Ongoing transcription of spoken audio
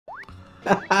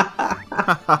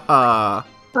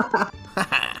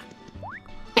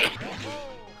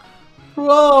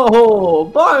Whoa!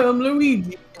 Bye, I'm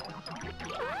Luigi.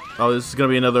 Oh, this is gonna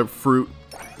be another Fruit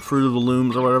of the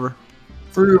Looms or whatever.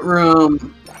 Fruit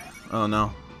Room. Oh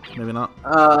no, maybe not.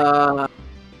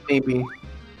 Maybe.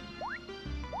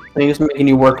 They're just making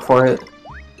you work for it.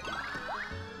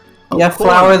 Oh, Yeah, coins.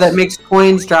 flower that makes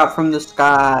coins drop from the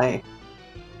sky.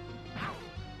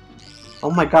 Oh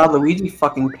my god, Luigi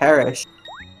fucking perished.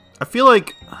 I feel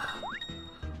like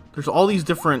there's all these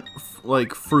different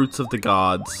like fruits of the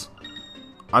gods.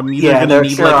 I'm either gonna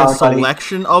need like a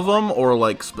selection of them or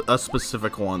like a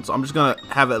specific one. So I'm just gonna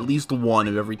have at least one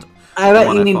of every. I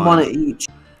bet you need one of each.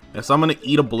 Yes, I'm gonna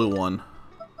eat a blue one.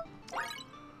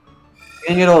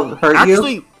 And it'll hurt you?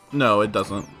 Actually, no, it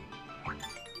doesn't.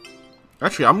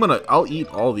 Actually, I'll eat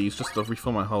all these just to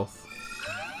refill my health,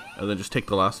 and then just take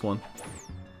the last one.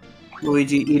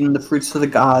 Luigi eating the fruits of the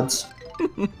gods.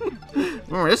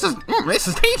 This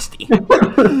is tasty.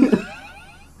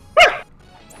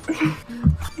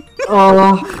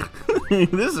 Oh,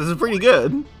 this is pretty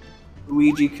good.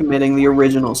 Luigi committing the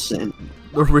original sin.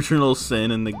 The original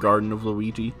sin in the Garden of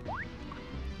Luigi.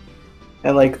 I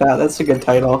like that. That's a good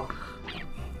title.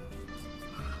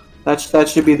 That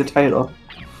should be the title.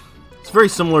 It's very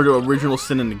similar to Original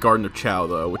Sin in the Garden of Chao,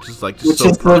 though, which is like just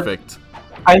so perfect.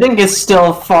 I think it's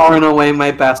still far and away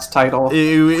my best title.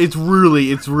 It's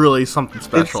really something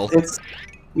special.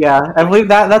 Yeah, I believe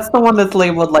that's the one that's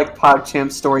labeled like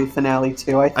PogChamp story finale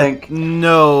too. I think.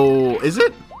 No, is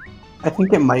it? I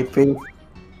think it might be.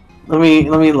 Let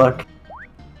me look.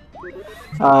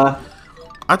 I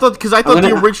thought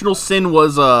the original sin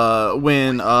was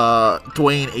when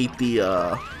Dwayne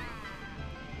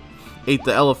ate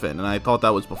the elephant, and I thought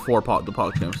that was before the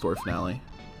PogChamp story finale.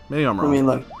 Maybe I'm wrong. Let me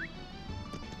look.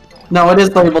 No, it is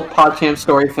labeled PogChamp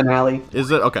story finale.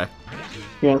 Is it? Okay.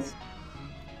 Yes.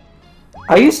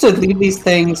 I used to leave these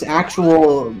things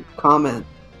actual comment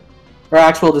or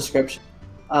actual description.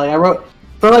 I wrote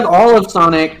for like all of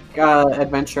Sonic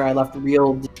Adventure. I left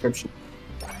real description.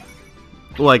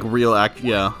 Like real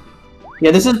yeah.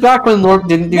 Yeah, this is back when Lord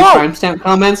didn't do timestamp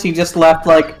comments. He just left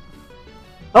like,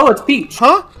 "Oh, it's Peach."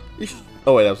 Huh?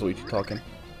 Oh wait, that was Luigi talking.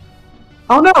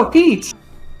 Oh no, Peach!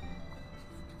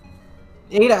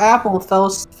 Ate an apple, fell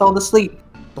to sleep.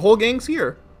 The whole gang's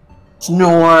here.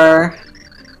 Snore.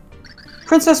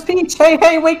 Princess Peach!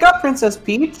 Hey, wake up, Princess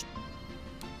Peach!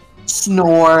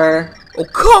 Snore. Oh,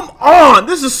 come on!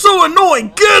 This is so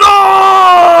annoying! Get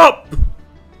up!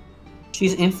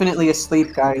 She's infinitely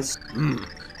asleep, guys.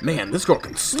 Man, this girl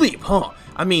can sleep, huh?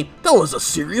 I mean, that was a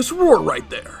serious roar right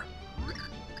there.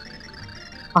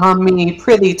 Me,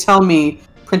 prithee, tell me,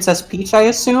 Princess Peach, I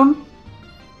assume?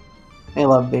 I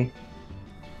love thee.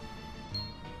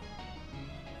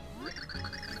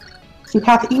 She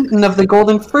hath eaten of the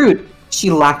golden fruit. She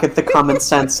lacketh the common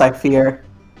sense, I fear.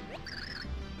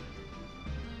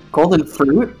 Golden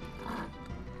fruit?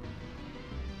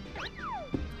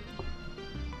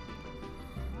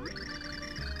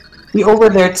 The over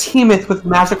there teemeth with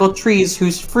magical trees,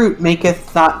 whose fruit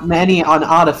maketh not many an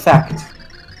odd effect.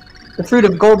 The fruit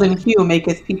of golden hue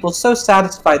maketh people so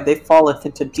satisfied they falleth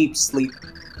into deep sleep.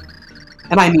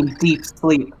 And I mean deep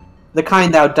sleep, the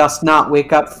kind thou dost not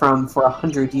wake up from for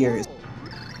 100 years.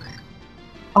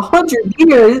 100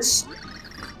 years?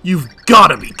 You've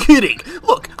gotta be kidding!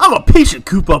 Look, I'm a patient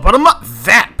Koopa, but I'm not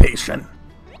that patient!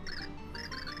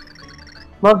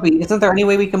 Lovely, isn't there any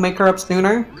way we can make her up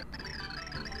sooner?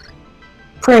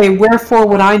 Pray, wherefore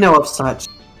would I know of such?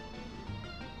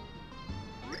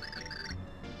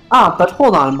 Ah, but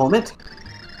hold on a moment.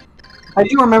 I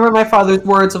do remember my father's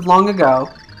words of long ago.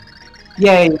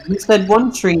 Yea, he said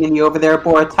one tree in the over there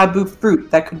bore a taboo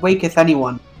fruit that could waketh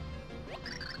anyone.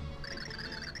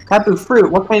 Taboo fruit?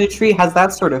 What kind of tree has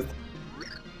that sort of...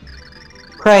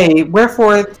 Pray,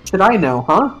 wherefore should I know,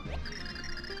 huh?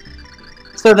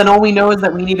 So then all we know is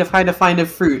that we need to find a kind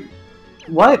of fruit.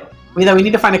 What? We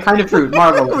need to find a kind of fruit.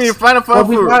 Marvelous. We need to find a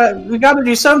fruit. We gotta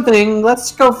do something.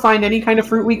 Let's go find any kind of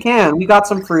fruit we can. We got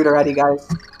some fruit already, guys.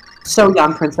 So,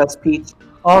 young Princess Peach,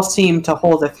 all seem to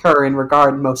holdeth her in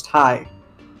regard most high.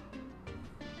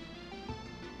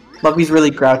 Lovey's really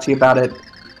grouchy about it.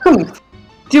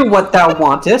 Do what thou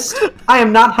wantest. I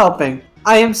am not helping.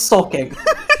 I am sulking.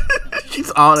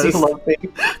 She's honest.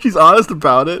 She's honest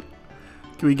about it.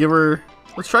 Can we give her...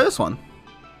 Let's try this one.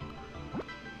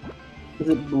 Is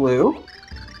it blue?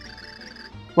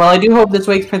 Well, I do hope this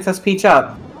wakes Princess Peach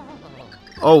up.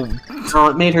 Oh. Oh,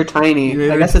 it made her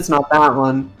tiny. I guess it's not that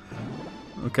one.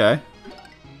 Okay.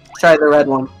 Let's try the red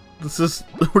one.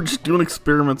 We're just doing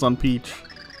experiments on Peach.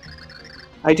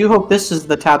 I do hope this is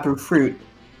the taboo fruit.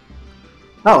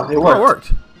 Oh, it worked. Oh, it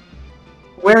worked.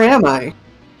 Where am I?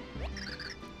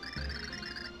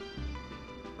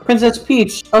 Princess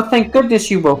Peach, oh thank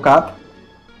goodness you woke up.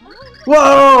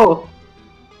 Whoa!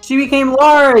 She became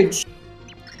large!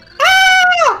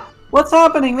 Ah! What's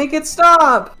happening? Make it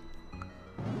stop!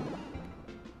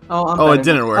 Oh, it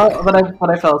didn't work. Oh, but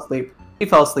I fell asleep. He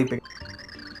fell asleep again.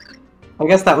 I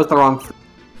guess that was the wrong...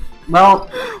 Well...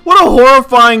 What a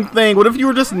horrifying thing! What if you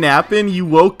were just napping, you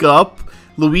woke up,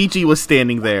 Luigi was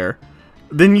standing there.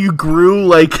 Then you grew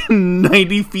like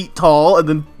 90 feet tall,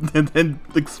 and then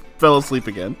like, fell asleep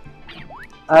again.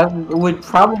 I would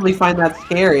probably find that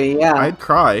scary, yeah. I'd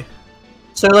cry.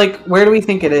 So, like, where do we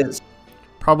think it is?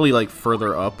 Probably, like,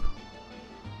 further up.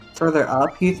 Further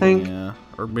up, you think? Yeah,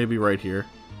 or maybe right here.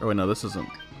 Oh, wait, no, this isn't.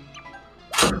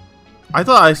 I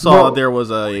thought I saw there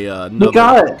was a, another... We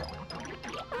got it!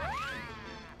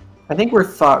 I think we're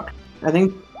fucked. I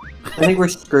think we're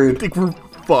screwed. I think we're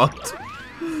fucked.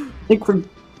 I think we're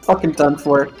fucking done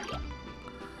for.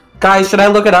 Guys, should I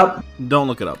look it up? Don't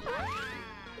look it up.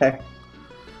 Okay.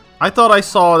 I thought I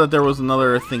saw that there was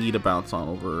another thingy to bounce on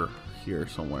over here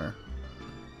somewhere.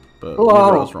 But maybe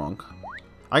I was wrong.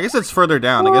 I guess it's further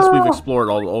down. I guess we've explored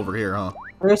all over here, huh?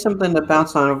 There's something to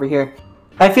bounce on over here.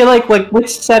 I feel like which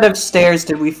set of stairs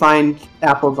did we find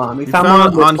apples on? We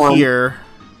found one on here.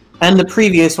 And the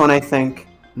previous one, I think.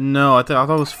 No, I thought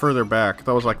it was further back.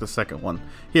 That was like the second one.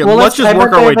 Here, well, let's just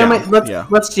work our way down.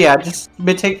 Let's just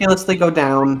meticulously go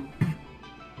down.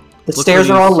 The stairs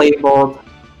are all labeled,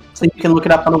 so you can look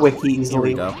it up on a wiki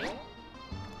easily. Here we go.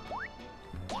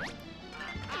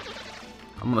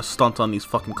 I'm gonna stunt on these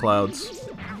fucking clouds.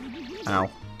 Ow.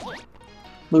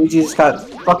 Luigi just got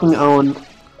fucking owned.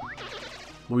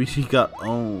 Luigi got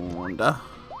owned. Here,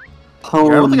 I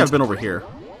Owned. don't think I've been over here.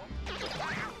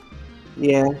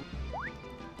 Yeah.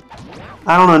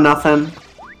 I don't know nothing.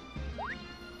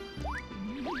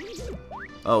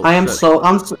 Oh, I am shit.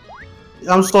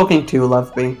 I'm sulking too,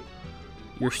 Loveby.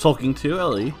 You're sulking too,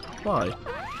 Ellie? Why?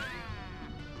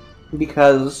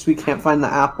 Because we can't find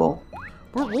the apple.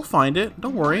 We'll find it.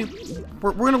 Don't worry.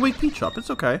 We're gonna wake Peach up. It's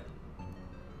okay.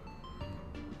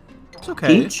 It's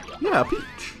okay. Peach? Yeah,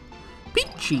 Peach.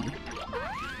 Peachy.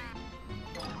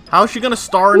 How's she gonna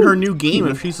star in her new game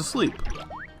if she's asleep?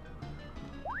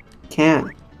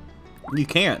 Can't. You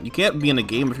can't. You can't be in a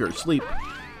game if you're asleep.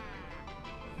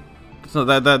 So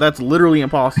that's literally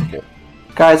impossible.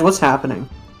 Guys, what's happening?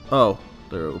 Oh,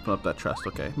 they're opening up that chest.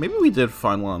 Okay, maybe we did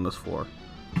find one on this floor.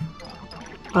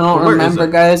 I don't remember,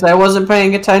 guys. I wasn't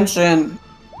paying attention.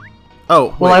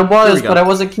 Oh, well, I was, but I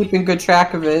wasn't keeping good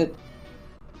track of it.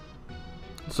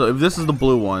 So if this is the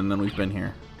blue one, then we've been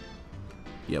here.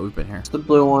 Yeah, we've been here. It's the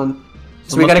blue one.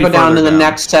 So we gotta go down to the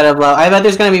next set of levels. I bet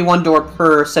there's gonna be one door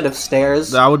per set of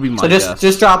stairs. That would be my guess. So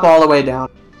just drop all the way down.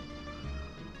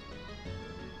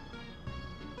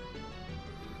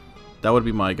 That would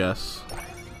be my guess.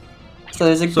 So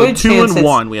there's a good chance. So 2 and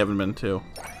 1 we haven't been to.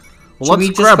 Well, let's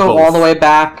just go all the way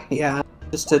back? Yeah,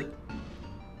 just to.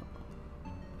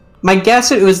 My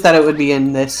guess it was that it would be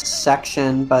in this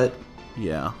section, but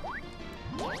yeah.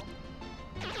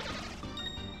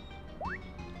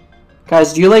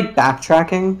 Guys, do you like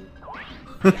backtracking?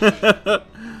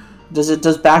 Does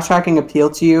backtracking appeal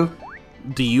to you?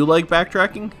 Do you like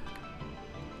backtracking?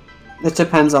 It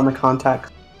depends on the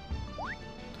context.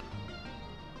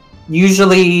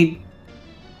 Usually,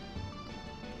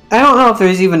 I don't know if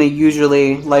there's even a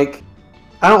usually, like,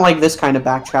 I don't like this kind of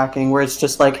backtracking where it's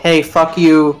just like, hey, fuck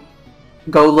you,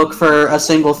 go look for a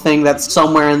single thing that's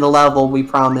somewhere in the level, we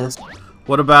promise.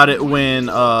 What about it when,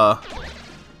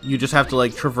 you just have to,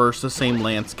 like, traverse the same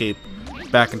landscape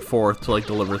back and forth to, like,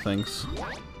 deliver things?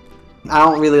 I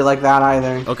don't really like that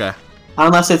either. Okay.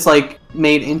 Unless it's, like,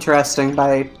 made interesting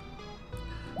by,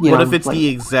 What if it's like, the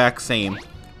exact same?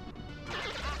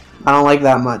 I don't like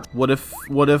that much. What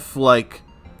if, like,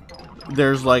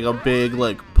 there's, like, a big,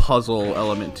 like, puzzle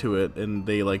element to it, and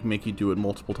they, like, make you do it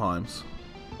multiple times?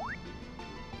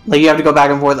 Like, you have to go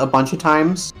back and forth a bunch of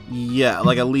times? Yeah,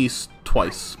 like, at least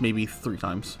twice, maybe 3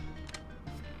 times.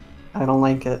 I don't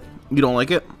like it. You don't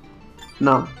like it?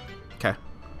 No. Okay.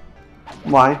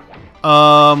 Why?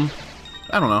 I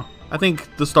don't know. I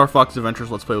think the Star Fox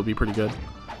Adventures Let's Play would be pretty good.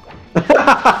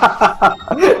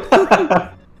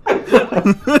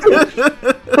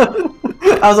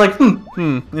 I was like,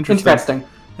 interesting.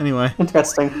 Anyway.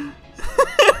 Interesting.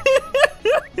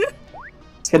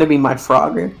 It's gonna be my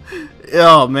Frogger.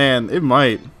 Oh man, it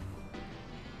might.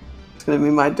 It's gonna be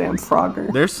my damn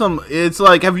Frogger. There's some. It's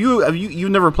like,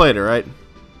 you've never played it, right?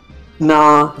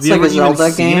 No, it's like a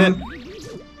Zelda game.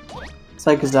 It's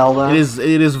like Zelda.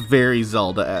 It is very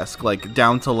Zelda-esque, like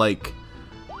down to like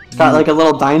It's got like a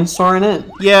little dinosaur in it.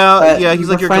 Yeah, yeah, he's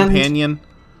like your companion.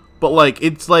 But like,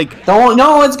 it's like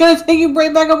no, it's gonna take you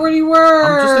right back up where you were.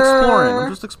 I'm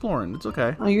just exploring. It's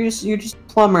okay. Oh, you're just a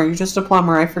plumber. You're just a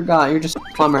plumber. I forgot. You're just a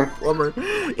plumber.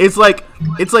 It's like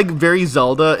very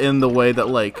Zelda in the way that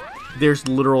like there's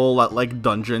literal like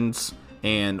dungeons,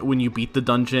 and when you beat the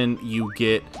dungeon, you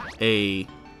get a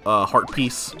heart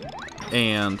piece,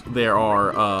 and there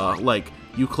are like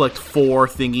you collect 4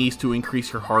 thingies to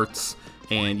increase your hearts.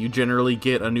 And you generally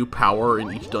get a new power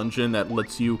in each dungeon that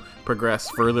lets you progress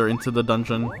further into the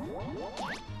dungeon.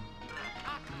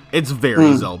 It's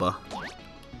very Zelda.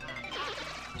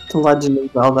 The Legend of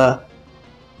Zelda.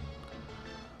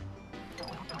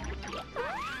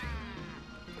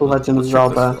 The Legend of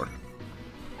Zelda.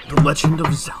 The Legend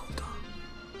of Zelda.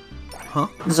 Huh?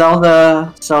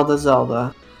 Zelda.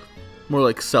 More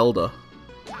like Zelda.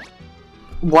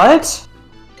 What?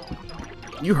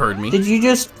 You heard me. Did you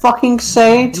just fucking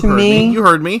say to me? You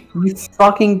heard me. You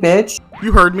fucking bitch.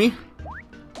 You heard me.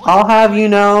 I'll have you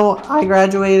know, I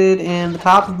graduated in the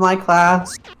top of my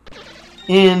class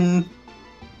in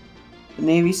the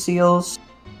Navy SEALs.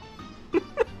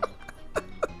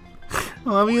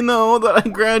 I'll have you know that I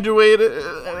graduated.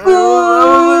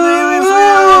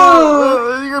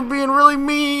 You're being really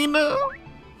mean. I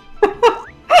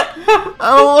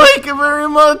don't like it very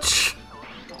much.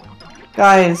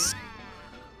 Guys.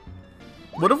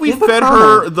 What if we fed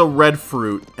her the red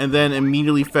fruit, and then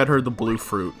immediately fed her the blue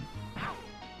fruit?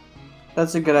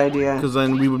 That's a good idea. Because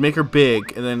then we would make her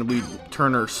big, and then we'd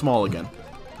turn her small again.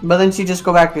 But then she'd just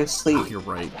go back to sleep. Oh, you're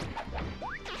right.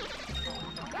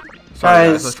 Sorry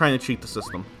guys, I was trying to cheat the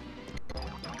system.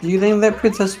 Do you think that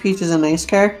Princess Peach is a nice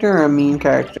character or a mean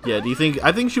character? Yeah, do you think...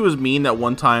 I think she was mean that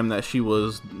one time that she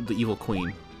was the evil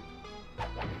queen.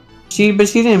 But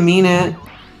she didn't mean it.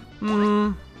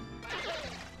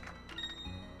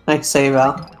 Nice save,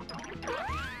 Al.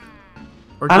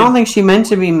 I don't think she meant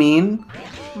to be mean.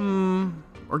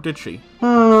 Or did she?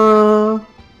 Or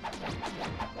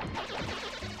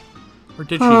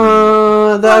did she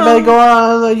mean? Go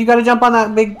on, you gotta jump on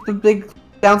that big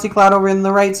bouncy cloud over in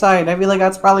the right side. I feel like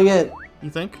that's probably it. You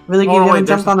think? I feel like you haven't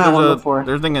jumped on that one before.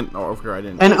 There's thinking. Oh, okay, I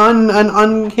didn't. An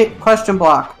unhit question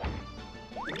block.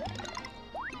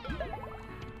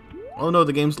 Oh no,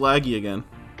 the game's laggy again.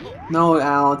 No,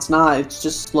 Al, it's not. It's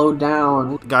just slowed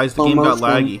down. Guys, the game got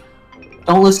laggy.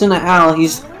 Don't listen to Al.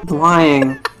 He's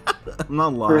lying. I'm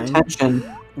not lying. For attention.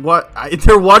 What?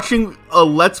 They're watching a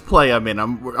Let's Play I'm in.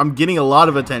 I'm getting a lot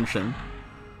of attention.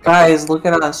 Guys, look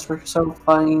at us. We're so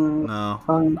fucking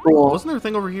cool. Wasn't there a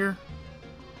thing over here?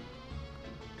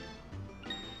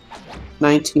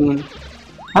 19.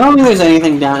 I don't think there's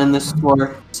anything down in this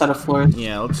set of floors.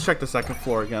 Yeah, let's check the second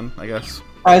floor again, I guess.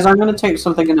 Guys, I'm gonna take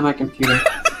something into my computer.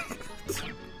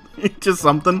 Just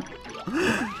something?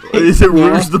 Is it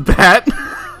Rouge the Bat?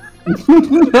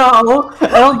 No, I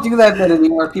don't do that bit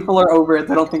anymore. People are over it.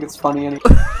 They don't think it's funny anymore.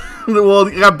 Well,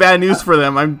 I got bad news for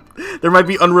them. There might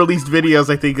be unreleased videos,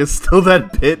 I think, is still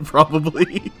that bit, probably.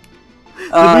 Did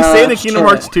we say it in Kingdom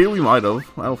Hearts 2? We might have.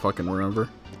 I don't fucking remember.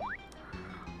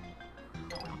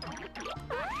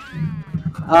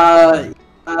 I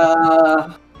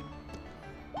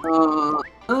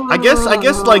guess, like,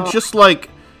 just, like,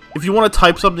 if you want to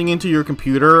type something into your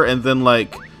computer and then,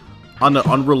 like, on an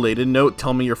unrelated note,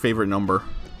 tell me your favorite number.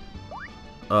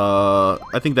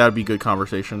 I think that would be good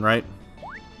conversation, right?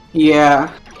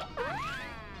 Yeah.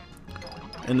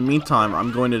 In the meantime,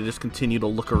 I'm going to just continue to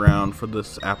look around for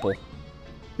this apple.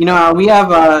 You know, we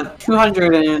have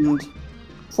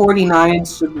 249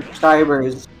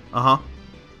 subscribers. Uh-huh.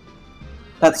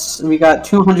 We got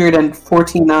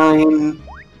 249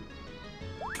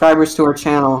 subscribers to our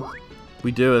channel.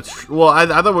 We do. Well, I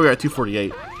thought we were at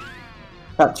 248.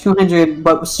 Got 200,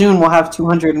 but soon we'll have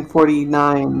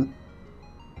 249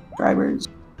 subscribers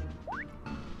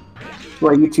to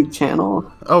our YouTube channel.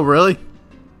 Oh, really?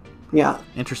 Yeah.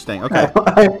 Interesting. Okay.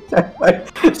 I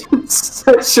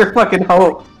sure fucking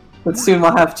hope that soon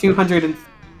we'll have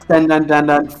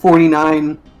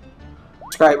 249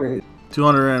 subscribers.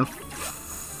 249?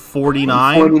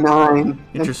 49.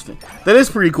 Interesting. That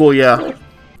is pretty cool, yeah.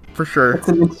 For sure.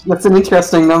 That's an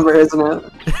interesting number, isn't it?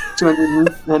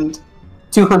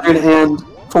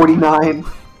 249.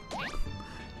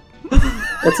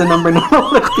 That's a number not a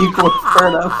lot of people have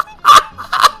heard of.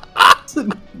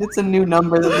 It's a new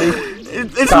number that they...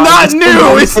 It's not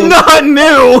new! It's not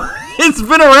new! It's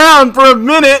been around for a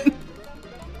minute!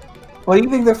 What do you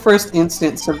think the first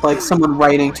instance of, like, someone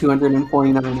writing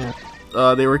 249 is?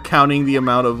 They were counting the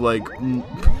amount of, like,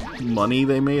 money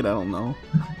they made? I don't know.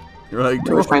 You're like,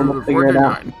 they were trying to figure it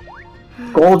out.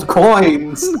 Gold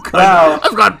coins. Wow.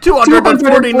 I've got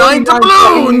 249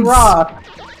 doubloons. Rock.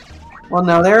 Well,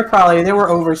 no, they were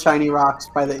over shiny rocks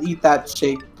by the eat that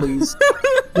shake, please.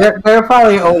 they're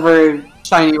probably over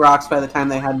shiny rocks by the time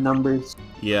they had numbers.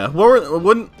 Yeah.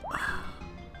 Wouldn't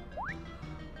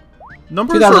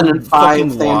numbers 2005 are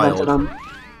fucking they wild. invented them.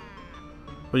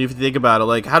 When you think about it,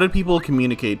 like, how did people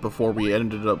communicate before we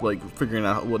ended up like figuring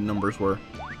out what numbers were?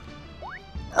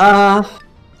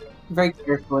 Very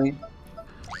carefully.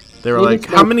 They were like,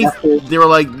 how many? They were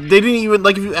like, they didn't even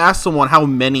like if you asked someone how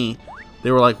many,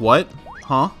 they were like, what?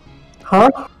 Huh? Huh?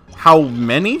 How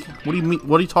many? What do you mean?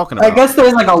 What are you talking about? I guess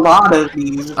there's like a lot of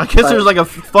these. I guess there's like a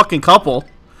fucking couple,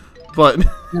 but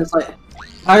it's like,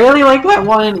 I really like that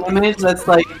one image that's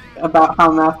like about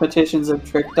how mathematicians have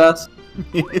tricked us.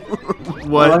 What?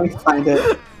 Well, let me find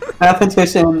it.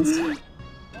 Mathematicians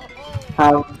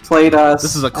have played us.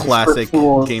 This is a classic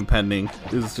game pending.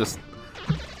 This is just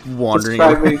wandering.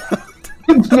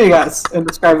 Yes, and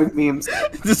describing memes.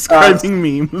 Describing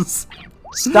memes.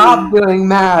 Stop doing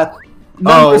math.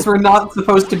 Numbers were not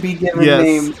supposed to be given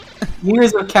names.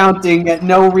 Years of counting, yet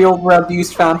no real world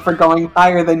use found for going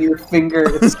higher than your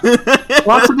fingers.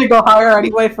 Want something to go higher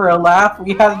anyway for a laugh?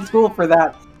 We had a tool for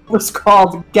that. It was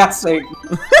called guessing.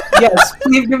 Yes,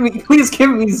 please give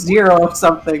me 0 of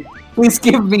something. Please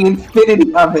give me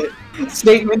infinity of it.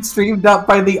 Statement streamed up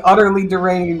by the utterly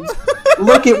deranged.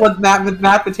 Look at what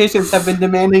mathematicians have been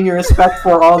demanding your respect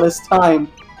for all this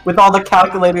time. With all the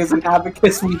calculators and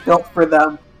abacus we built for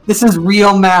them. This is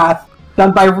real math,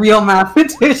 done by real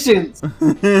mathematicians.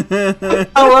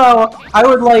 Hello, I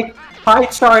would like pie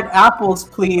chart apples,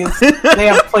 please. They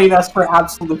have played us for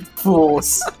absolute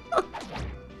fools.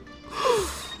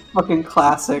 Fucking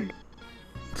classic.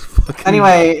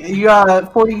 Anyway, you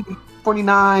got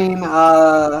 49,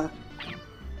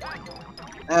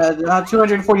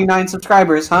 249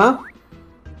 subscribers, huh?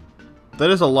 That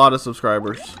is a lot of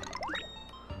subscribers.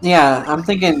 Yeah, I'm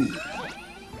thinking...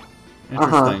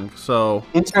 Interesting, so...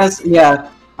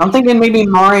 yeah. I'm thinking maybe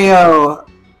Mario...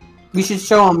 We should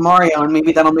show them Mario, and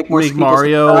maybe that'll make more people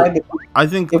subscribe. I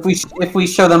think... If we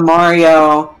show them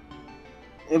Mario...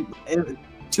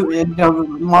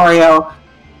 Mario...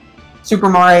 Super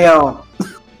Mario...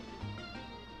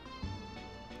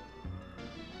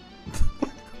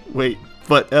 Wait,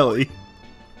 but Ellie...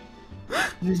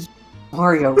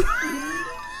 Mario...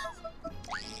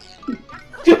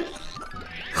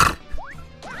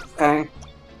 Okay.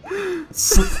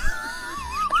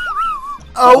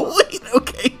 Oh wait,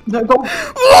 okay. No, go.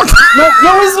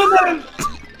 No, isn't it?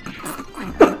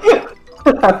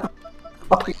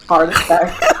 Fucking heart attack.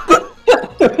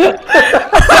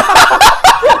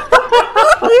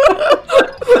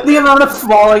 The amount of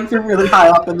falling from really high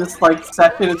up in this like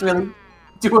section is really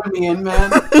doing me in,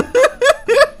 man. How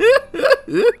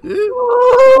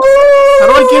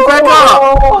do I get back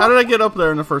up? How did I get up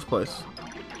there in the first place?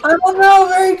 I don't know,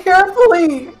 very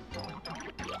carefully!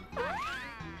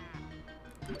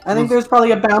 I think there's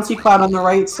probably a bouncy cloud on the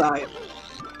right side.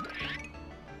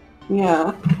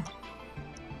 Yeah.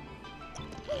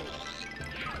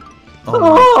 Oh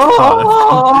my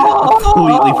god, I've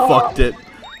completely fucked it.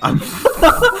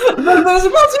 There's a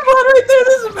bouncy cloud right there,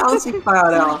 there's a bouncy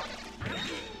cloud out.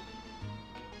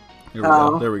 Here we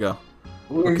go, there we go.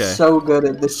 We're so good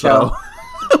at this show.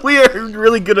 We are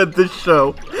really good at this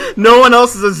show. No one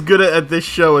else is as good at this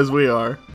show as we are.